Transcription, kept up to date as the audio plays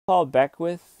Paul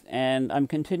Beckwith, and I'm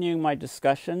continuing my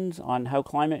discussions on how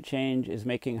climate change is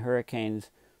making hurricanes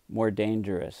more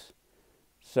dangerous.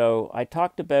 So I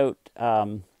talked about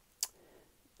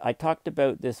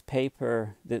this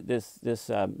paper, this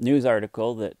news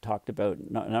article that talked about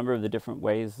a number of the different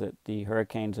ways that the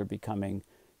hurricanes are becoming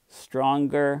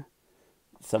stronger.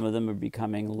 Some of them are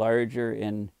becoming larger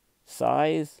in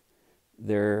size.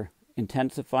 They're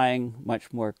intensifying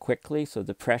much more quickly, so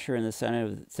the pressure in the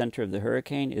center of the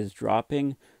hurricane is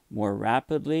dropping more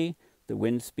rapidly. The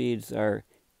wind speeds are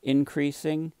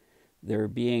increasing. A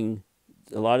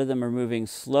lot of them are moving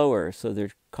slower, so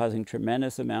they're causing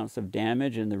tremendous amounts of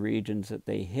damage in the regions that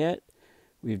they hit.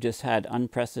 We've just had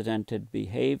unprecedented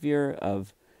behavior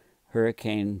of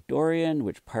Hurricane Dorian,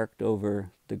 which parked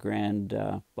over the Grand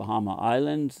Bahama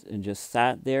Islands and just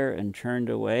sat there and churned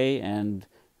away, and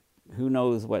who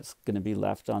knows what's going to be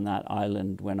left on that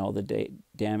island when all the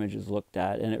damage is looked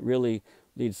at. And it really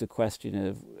leads to the question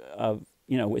of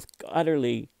with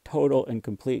utterly total and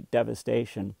complete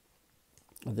devastation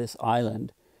of this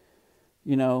island,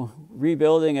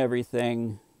 rebuilding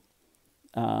everything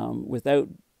without,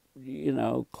 in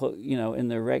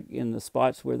the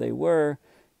spots where they were,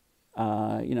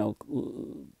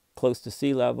 close to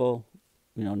sea level,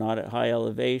 not at high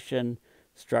elevation,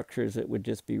 structures that would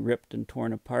just be ripped and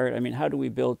torn apart. I mean, how do we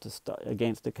build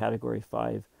against a Category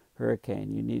 5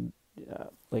 hurricane? You need,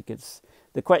 it leads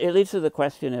to the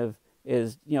question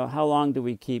is how long do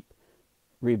we keep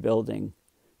rebuilding?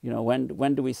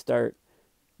 When do we start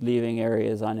leaving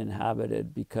areas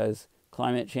uninhabited because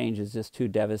climate change is just too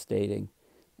devastating,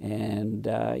 and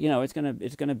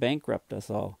it's gonna bankrupt us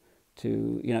all.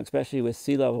 Especially with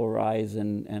sea level rise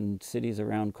and cities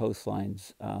around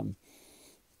coastlines.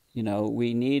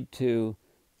 We need to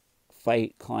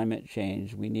fight climate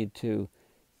change. We need to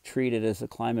treat it as a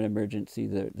climate emergency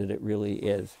that it really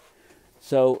is.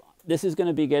 So this is going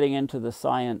to be getting into the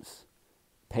science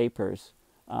papers.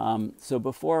 So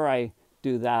before I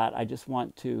do that, I just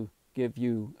want to give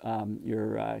you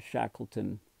your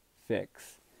Shackleton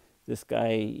fix. This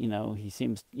guy, he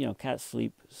seems, can't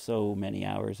sleep so many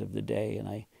hours of the day, and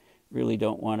I really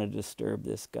don't want to disturb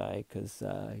this guy because,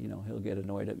 he'll get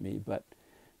annoyed at me. But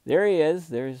there he is.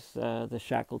 There's the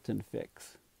Shackleton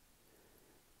fix.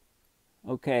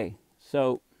 Okay,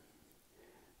 so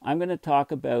I'm going to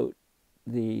talk about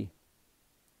the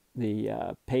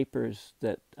papers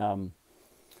that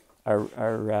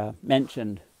are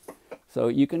mentioned. So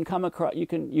you can come across, you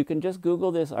can just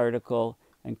Google this article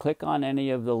and click on any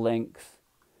of the links,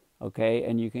 okay,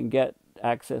 and you can get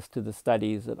access to the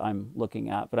studies that I'm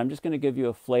looking at. But I'm just going to give you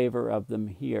a flavor of them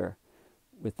here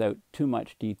without too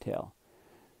much detail.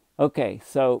 Okay,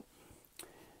 so,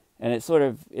 and it's sort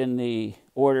of in the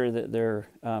order that they're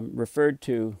referred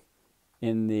to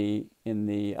in the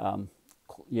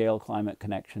Yale Climate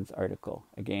Connections article.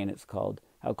 Again, it's called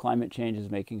How Climate Change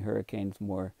is Making Hurricanes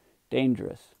More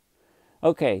Dangerous.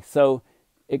 Okay, so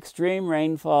extreme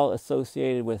rainfall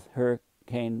associated with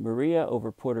Hurricane Maria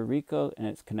over Puerto Rico and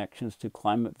its connections to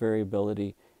climate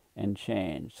variability and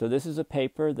change. So this is a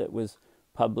paper that was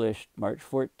published March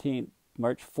 4th,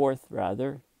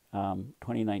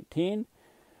 2019.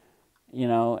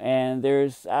 And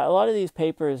there's a lot of these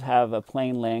papers have a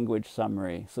plain language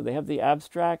summary. So they have the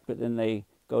abstract, but then they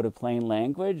go to plain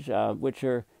language, which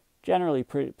are generally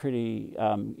pretty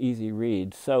easy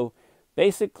reads. So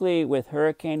basically, with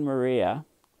Hurricane Maria,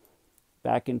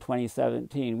 back in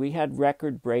 2017, we had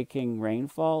record-breaking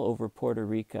rainfall over Puerto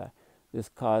Rico. This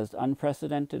caused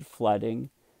unprecedented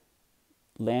flooding,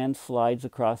 landslides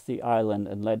across the island,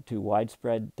 and led to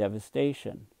widespread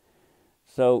devastation.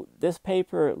 So this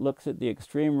paper looks at the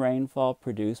extreme rainfall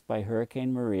produced by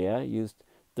Hurricane Maria, used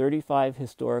 35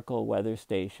 historical weather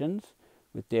stations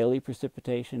with daily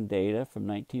precipitation data from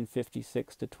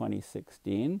 1956 to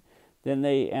 2016. Then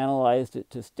they analyzed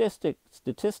it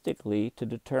statistically to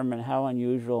determine how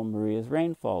unusual Maria's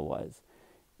rainfall was,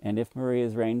 and if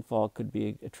Maria's rainfall could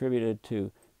be attributed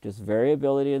to just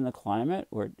variability in the climate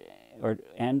or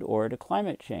to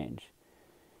climate change.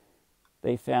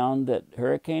 They found that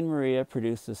Hurricane Maria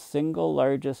produced the single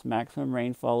largest maximum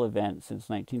rainfall event since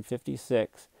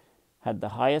 1956, had the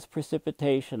highest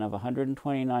precipitation of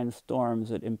 129 storms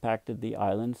that impacted the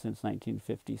island since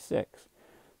 1956.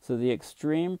 So the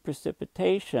extreme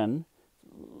precipitation,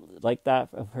 like that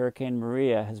of Hurricane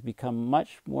Maria, has become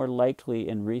much more likely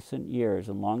in recent years,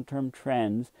 and long-term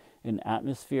trends in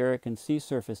atmospheric and sea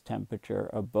surface temperature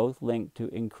are both linked to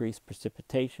increased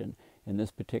precipitation in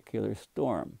this particular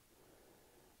storm.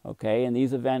 Okay, and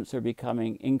these events are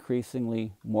becoming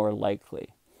increasingly more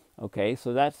likely. Okay,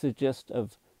 so that's the gist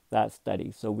of that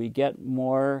study. So we get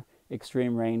more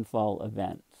extreme rainfall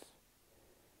events.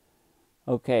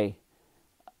 Okay,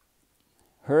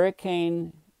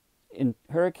 hurricane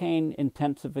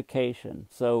intensification.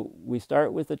 So we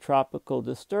start with a tropical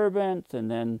disturbance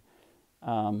and then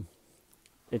a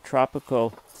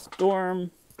tropical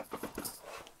storm,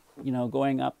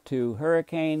 going up to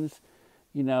hurricanes,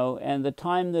 and the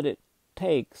time that it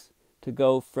takes to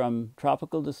go from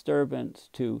tropical disturbance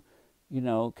to,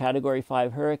 Category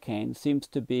 5 hurricane seems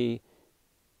to be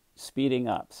speeding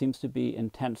up, seems to be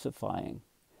intensifying.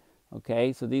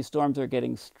 Okay, so these storms are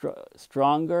getting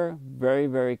stronger very,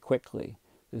 very quickly.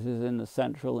 This is in the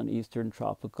central and eastern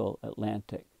tropical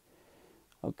Atlantic.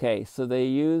 Okay, so they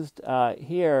used,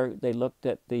 here, they looked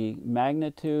at the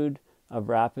magnitude of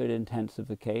rapid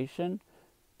intensification,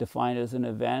 defined as an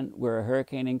event where a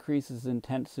hurricane increases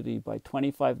intensity by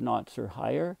 25 knots or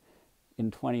higher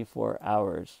in 24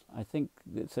 hours. I think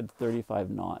it said 35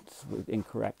 knots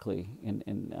incorrectly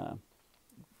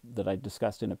that I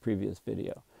discussed in a previous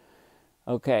video.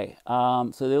 Okay,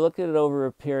 so they looked at it over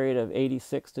a period of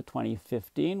 86 to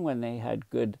 2015 when they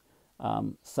had good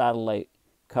satellite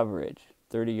coverage,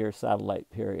 30-year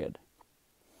satellite period.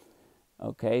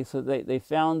 Okay, so they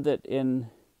found that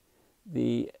in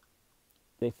the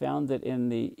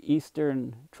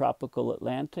eastern tropical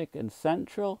Atlantic and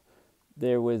central,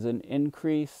 there was an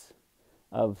increase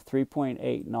of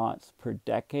 3.8 knots per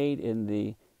decade in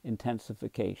the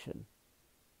intensification.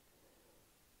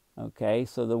 Okay,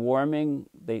 so the warming,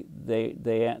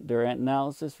 their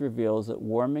analysis reveals that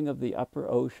warming of the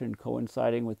upper ocean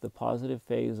coinciding with the positive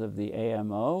phase of the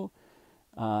AMO,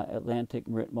 Atlantic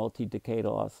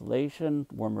multi-decadal oscillation,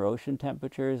 warmer ocean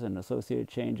temperatures, and associated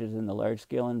changes in the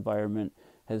large-scale environment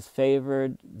has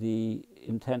favored the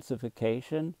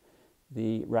intensification,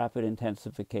 the rapid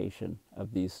intensification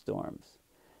of these storms.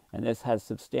 And this has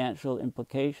substantial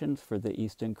implications for the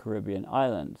eastern Caribbean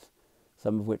islands,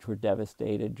 some of which were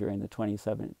devastated during the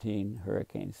 2017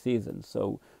 hurricane season.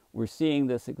 So we're seeing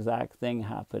this exact thing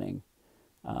happening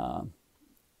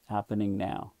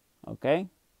now, okay?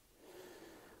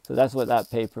 So that's what that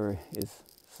paper is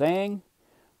saying.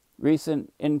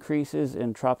 Recent increases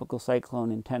in tropical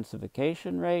cyclone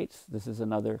intensification rates. This is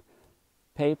another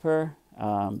paper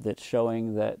that's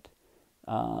showing that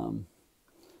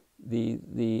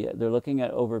they're looking at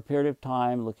over a period of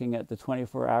time, looking at the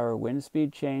 24-hour wind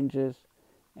speed changes.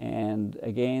 And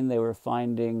again, they were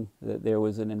finding that there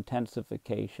was an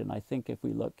intensification. I think if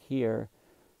we look here,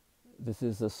 this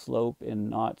is a slope in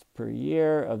knots per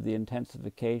year of the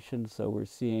intensification. So we're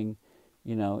seeing,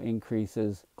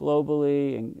 increases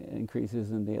globally,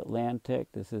 increases in the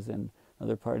Atlantic. This is in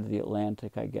another part of the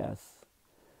Atlantic, I guess.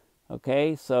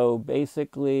 Okay, so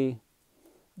basically,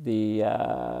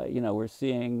 we're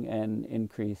seeing an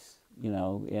increase,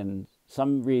 in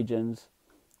some regions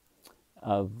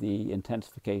of the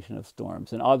intensification of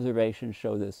storms. And observations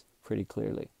show this pretty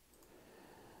clearly.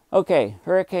 Okay,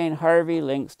 Hurricane Harvey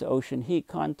links to ocean heat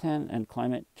content and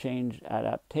climate change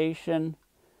adaptation.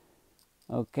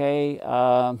 Okay,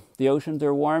 the oceans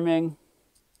are warming.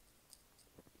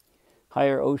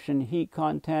 Higher ocean heat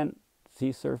content,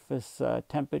 sea surface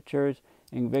temperatures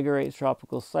invigorates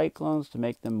tropical cyclones to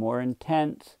make them more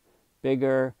intense,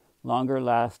 bigger, longer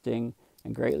lasting,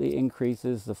 and greatly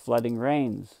increases the flooding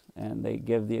rains. And they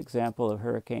give the example of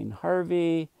Hurricane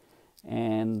Harvey,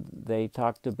 and they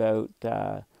talked about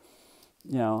how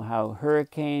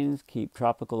hurricanes keep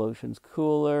tropical oceans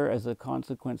cooler as a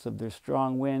consequence of their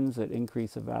strong winds that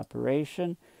increase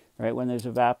evaporation. Right, when there's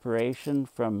evaporation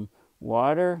from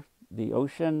water, the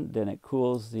ocean, then it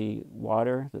cools the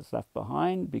water that's left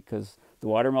behind because the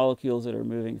water molecules that are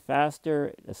moving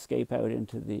faster escape out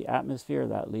into the atmosphere.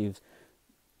 That leaves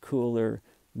cooler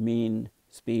mean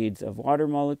speeds of water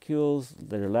molecules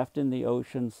that are left in the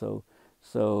ocean. So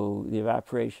the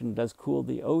evaporation does cool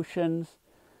the oceans.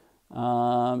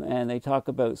 And they talk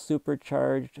about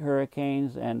supercharged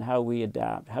hurricanes and how we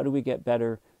adapt. How do we get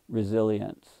better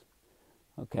resilience?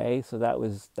 Okay, so that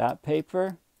was that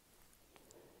paper.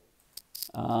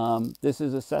 This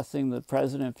is assessing the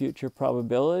present and future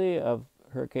probability of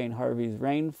Hurricane Harvey's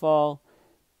rainfall.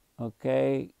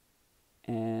 Okay,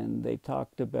 and they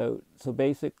talked about, so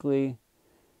basically,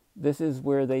 this is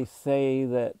where they say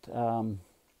that,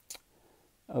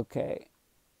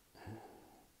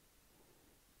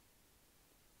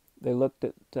 they looked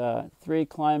at 3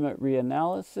 climate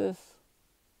reanalysis,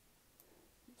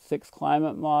 6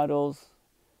 climate models.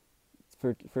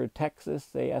 For Texas,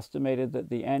 they estimated that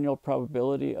the annual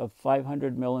probability of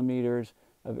 500 millimeters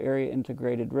of area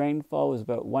integrated rainfall was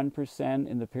about 1%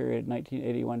 in the period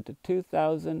 1981 to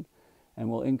 2000 and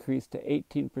will increase to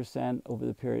 18% over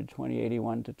the period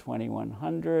 2081 to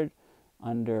 2100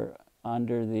 under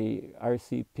the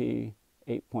RCP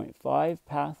 8.5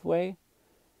 pathway.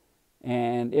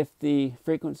 And if the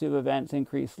frequency of events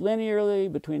increase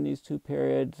linearly between these two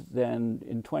periods, then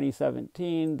in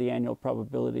 2017, the annual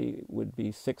probability would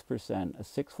be 6%, a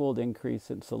six-fold increase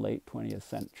since the late 20th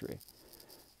century,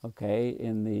 okay,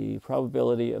 in the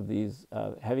probability of these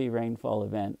heavy rainfall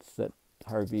events that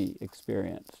Harvey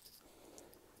experienced.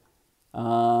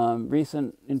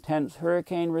 Recent intense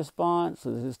hurricane response.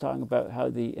 So this is talking about how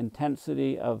the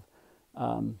intensity of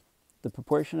the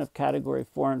proportion of Category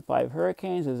 4 and 5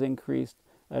 hurricanes has increased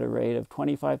at a rate of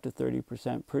 25 to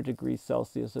 30% per degree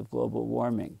Celsius of global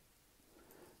warming.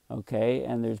 Okay,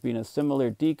 and there's been a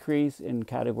similar decrease in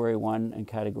Category 1 and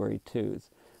Category 2s.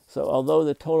 So although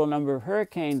the total number of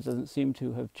hurricanes doesn't seem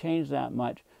to have changed that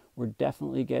much, we're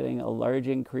definitely getting a large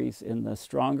increase in the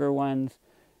stronger ones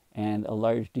and a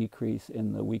large decrease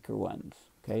in the weaker ones.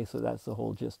 Okay, so that's the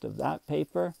whole gist of that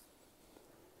paper.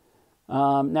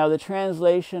 Now the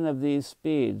translation of these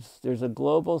speeds, there's a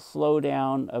global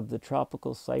slowdown of the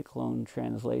tropical cyclone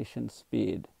translation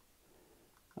speed.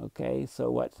 Okay,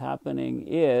 so what's happening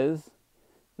is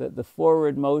that the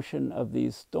forward motion of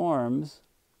these storms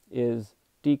is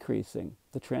decreasing.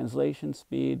 The translation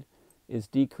speed is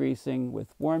decreasing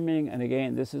with warming, and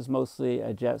again, this is mostly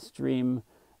a jet stream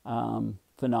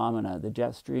phenomena. The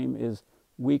jet stream is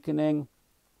weakening.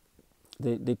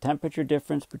 The temperature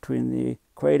difference between the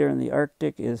equator and the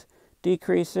Arctic is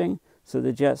decreasing, so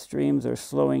the jet streams are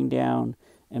slowing down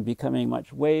and becoming much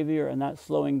wavier, and that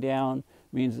slowing down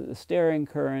means that the steering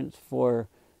currents for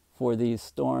these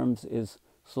storms is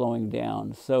slowing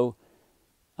down. So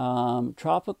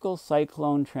tropical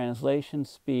cyclone translation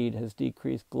speed has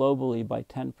decreased globally by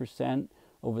 10%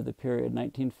 over the period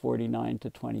 1949 to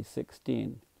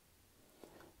 2016.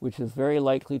 Which is very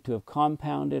likely to have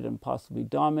compounded and possibly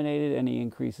dominated any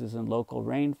increases in local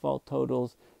rainfall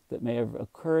totals that may have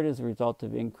occurred as a result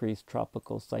of increased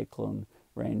tropical cyclone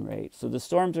rain rates. So the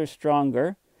storms are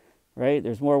stronger, right?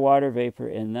 There's more water vapor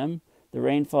in them. The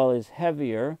rainfall is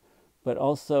heavier, but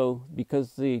also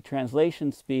because the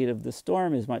translation speed of the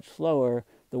storm is much slower,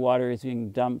 the water is being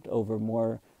dumped over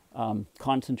more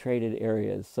concentrated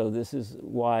areas. So this is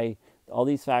why all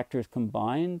these factors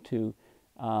combine to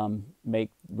make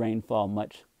rainfall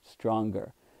much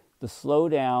stronger. The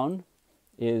slowdown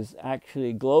is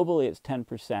actually globally it's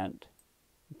 10%.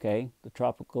 Okay, the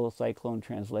tropical cyclone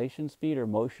translation speed or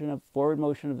forward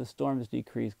motion of the storm has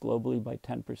decreased globally by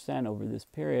 10% over this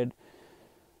period,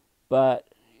 but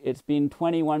it's been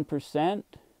 21%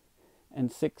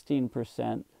 and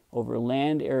 16% over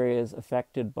land areas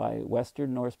affected by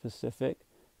Western North Pacific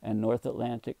and North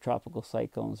Atlantic tropical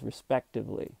cyclones,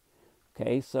 respectively.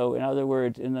 Okay, so in other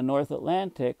words, in the North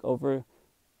Atlantic, over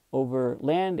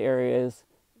land areas,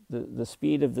 the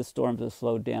speed of the storms has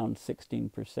slowed down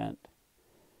 16%.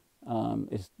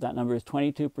 That number is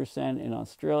 22% in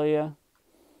Australia.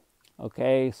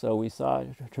 Okay, so we saw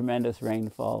tremendous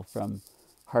rainfall from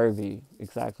Harvey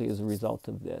exactly as a result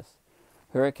of this.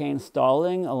 Hurricane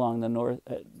stalling along the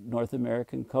North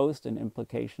American coast and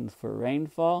implications for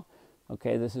rainfall.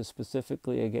 Okay, this is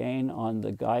specifically again on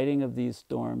the guiding of these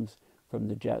storms from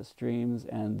the jet streams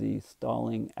and the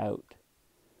stalling out.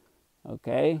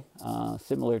 Okay,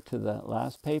 similar to the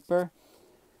last paper.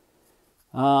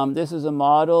 This is a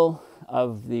model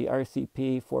of the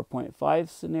RCP 4.5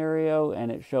 scenario,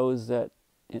 and it shows that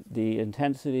the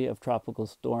intensity of tropical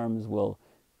storms will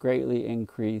greatly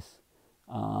increase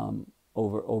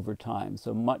over time.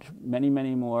 So many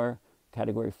more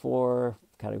Category 4,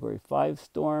 Category 5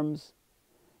 storms,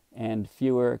 and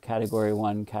fewer Category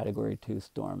 1, Category 2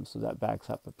 storms. So that backs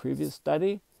up a previous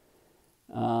study.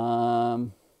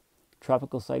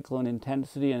 Tropical cyclone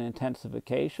intensity and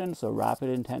intensification, so rapid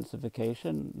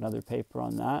intensification, another paper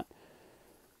on that.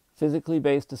 Physically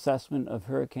based assessment of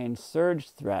hurricane surge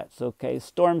threats. Okay,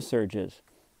 storm surges.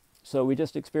 So we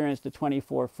just experienced a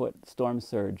 24-foot storm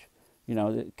surge. You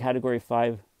know, the Category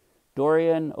 5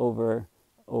 Dorian over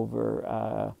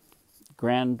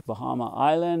Grand Bahama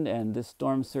Island, and this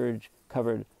storm surge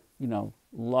covered, you know,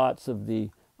 lots of the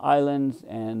islands,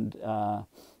 and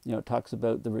you know, it talks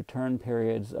about the return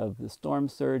periods of the storm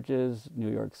surges, New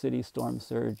York City storm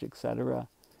surge, etc.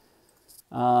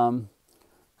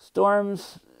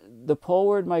 Storms, the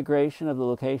poleward migration of the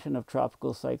location of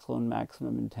tropical cyclone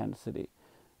maximum intensity.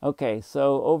 Okay,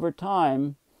 so over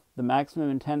time, the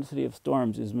maximum intensity of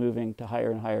storms is moving to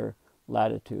higher and higher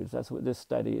latitudes. That's what this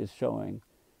study is showing.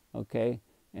 Okay,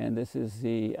 and this is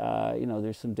the, you know,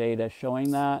 there's some data showing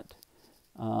that.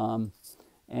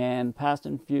 And past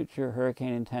and future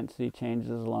hurricane intensity changes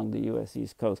along the U.S.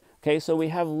 East Coast. Okay, so we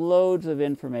have loads of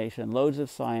information, loads of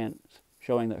science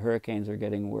showing that hurricanes are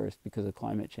getting worse because of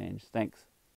climate change. Thanks.